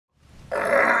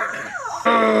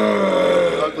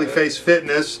Babyface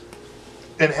Fitness,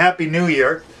 and Happy New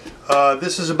Year.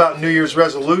 This is about New Year's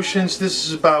resolutions. This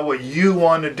is about what you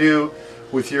want to do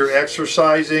with your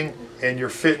exercising and your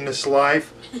fitness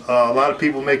life. A lot of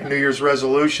people make New Year's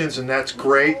resolutions, and that's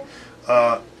great.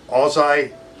 All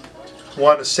I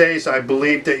want to say is I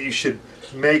believe that you should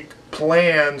make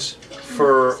plans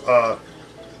for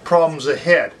problems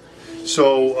ahead.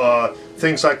 So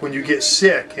things like when you get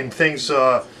sick and things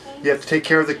you have to take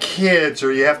care of the kids,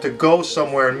 or you have to go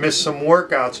somewhere and miss some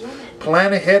workouts.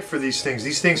 Plan ahead for these things.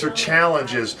 These things are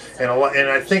challenges, and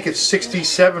I think it's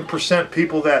 67%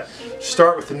 people that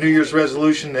start with the New Year's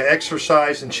resolution to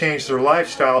exercise and change their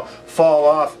lifestyle fall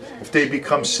off if they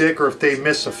become sick or if they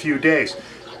miss a few days.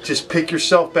 Just pick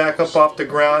yourself back up off the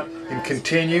ground and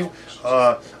continue.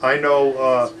 I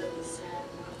know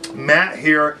Matt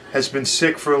here has been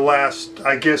sick for the last,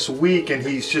 I guess, week, and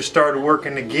he's just started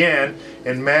working again.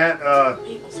 And Matt,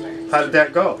 how did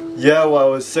that go? Yeah, well, I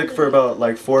was sick for about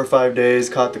like 4 or 5 days,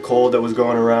 caught the cold that was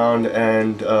going around,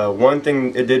 and one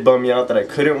thing, it did bum me out that I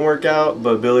couldn't work out,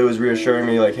 but Billy was reassuring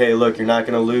me like, hey, look, you're not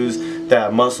going to lose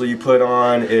that muscle you put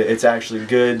on. It's actually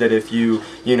good that if you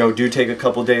do take a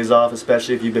couple days off,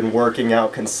 especially if you've been working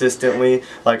out consistently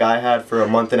like I had for a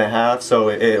month and a half, so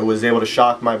it was able to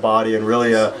shock my body, and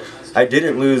really I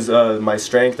didn't lose my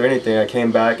strength or anything. I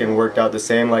came back and worked out the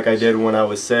same like I did when I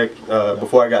was sick,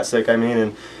 before I got sick, I mean,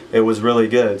 and it was really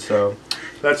good. So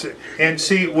that's it. And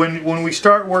see, when we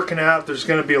start working out, there's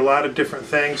going to be a lot of different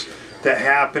things that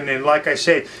happen, and like I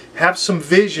say, have some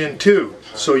vision too,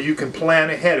 so you can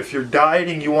plan ahead. If you're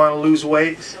dieting, you want to lose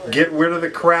weight, get rid of the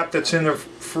crap that's in the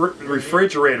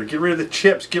refrigerator, get rid of the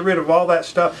chips, get rid of all that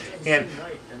stuff. And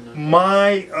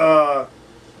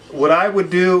what I would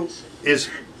do is,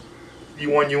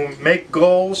 when you make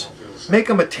goals, make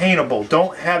them attainable.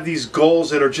 Don't have these goals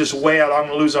that are just way out. I'm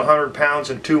going to lose 100 pounds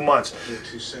in 2 months.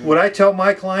 What I tell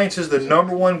my clients is the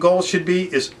 #1 goal should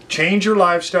be is change your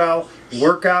lifestyle,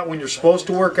 work out when you're supposed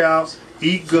to work out,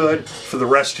 eat good for the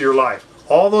rest of your life.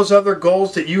 All those other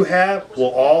goals that you have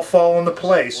will all fall into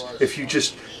place if you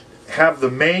just have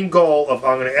the main goal of,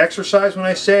 I'm going to exercise when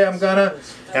I say I'm going to,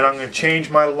 and I'm going to change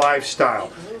my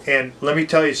lifestyle. And let me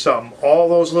tell you something, all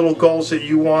those little goals that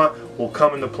you want will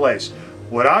come into place.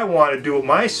 What I want to do with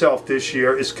myself this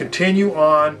year is continue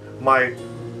on my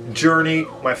journey,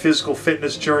 my physical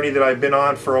fitness journey that I've been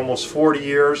on for almost 40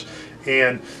 years.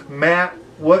 And Matt,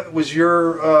 what was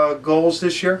your goals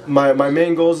this year? My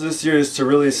main goals this year is to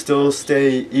really still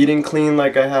stay eating clean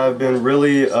like I have been,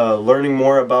 really learning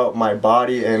more about my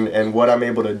body and what I'm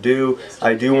able to do.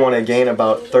 I do want to gain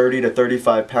about 30 to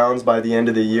 35 pounds by the end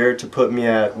of the year to put me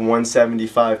at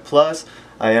 175 plus.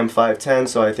 I am 5'10",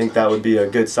 so I think that would be a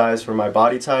good size for my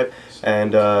body type.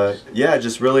 And yeah,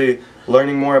 just really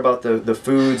learning more about the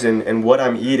foods and what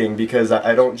I'm eating, because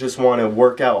I don't just want to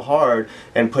work out hard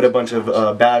and put a bunch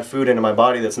of bad food into my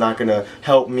body that's not going to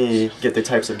help me get the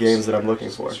types of gains that I'm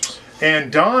looking for.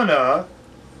 And Donna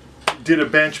did a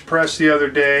bench press the other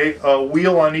day, a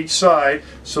wheel on each side,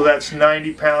 so that's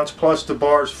 90 pounds plus the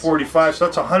bars 45, so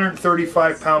that's a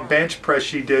 135 pound bench press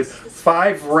she did,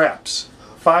 5 reps.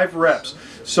 5 reps.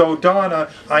 So Donna,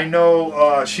 I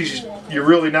know you're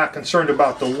really not concerned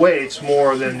about the weights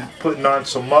more than putting on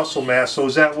some muscle mass. So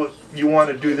is that what you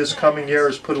want to do this coming year,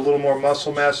 is put a little more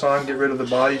muscle mass on, get rid of the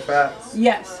body fat?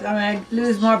 Yes, I'm going to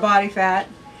lose more body fat,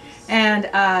 and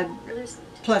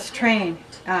plus train,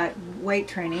 weight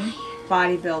training,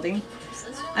 bodybuilding.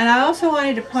 And I also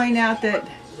wanted to point out that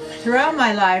throughout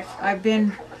my life I've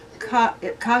been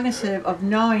cognizant of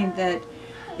knowing that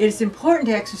it's important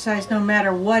to exercise no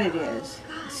matter what it is.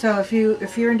 So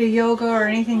if you're into yoga or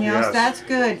anything else, yes, that's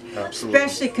good. Absolutely.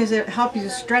 Especially because it helps you to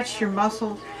stretch your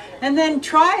muscles. And then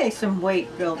try some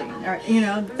weight building, or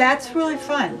that's really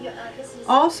fun.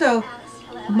 Also,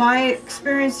 my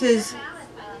experience is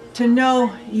to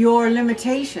know your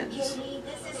limitations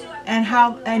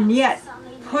and yet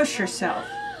push yourself.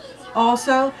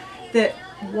 Also, that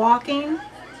walking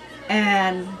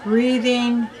and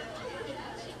breathing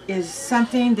is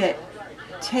something that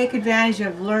take advantage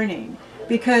of learning,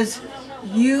 because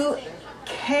you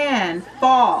can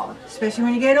fall, especially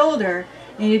when you get older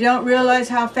and you don't realize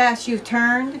how fast you've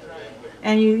turned,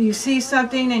 and you see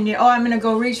something and I'm going to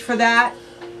go reach for that.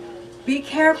 Be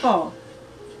careful.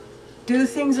 Do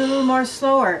things a little more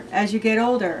slower as you get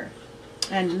older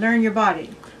and learn your body.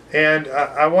 And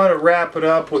I want to wrap it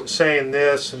up with saying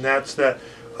this, and that's that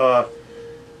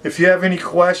if you have any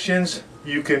questions,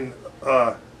 you can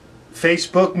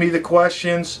Facebook me the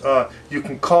questions, you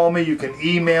can call me, you can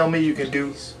email me, you can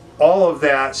do all of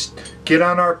that. Get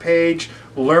on our page,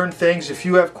 learn things. If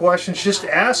you have questions, just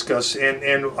ask us,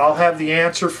 and I'll have the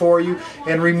answer for you.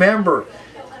 And remember,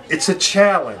 it's a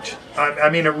challenge. I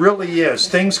mean, it really is.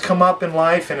 Things come up in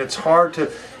life, and it's hard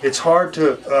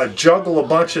to juggle a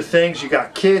bunch of things. You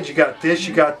got kids, you got this,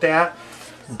 you got that,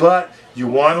 but you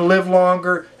want to live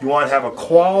longer. You want to have a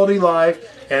quality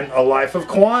life and a life of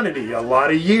quantity, a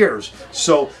lot of years.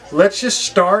 So let's just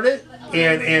start it,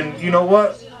 and you know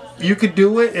what? You could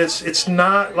do it. It's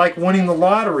not like winning the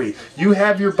lottery. You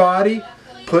have your body.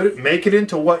 Make it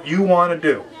into what you want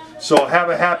to do. So have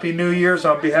a happy New Year's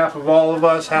on behalf of all of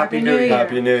us. Happy New Year.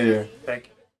 Happy New Year. Thank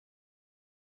you.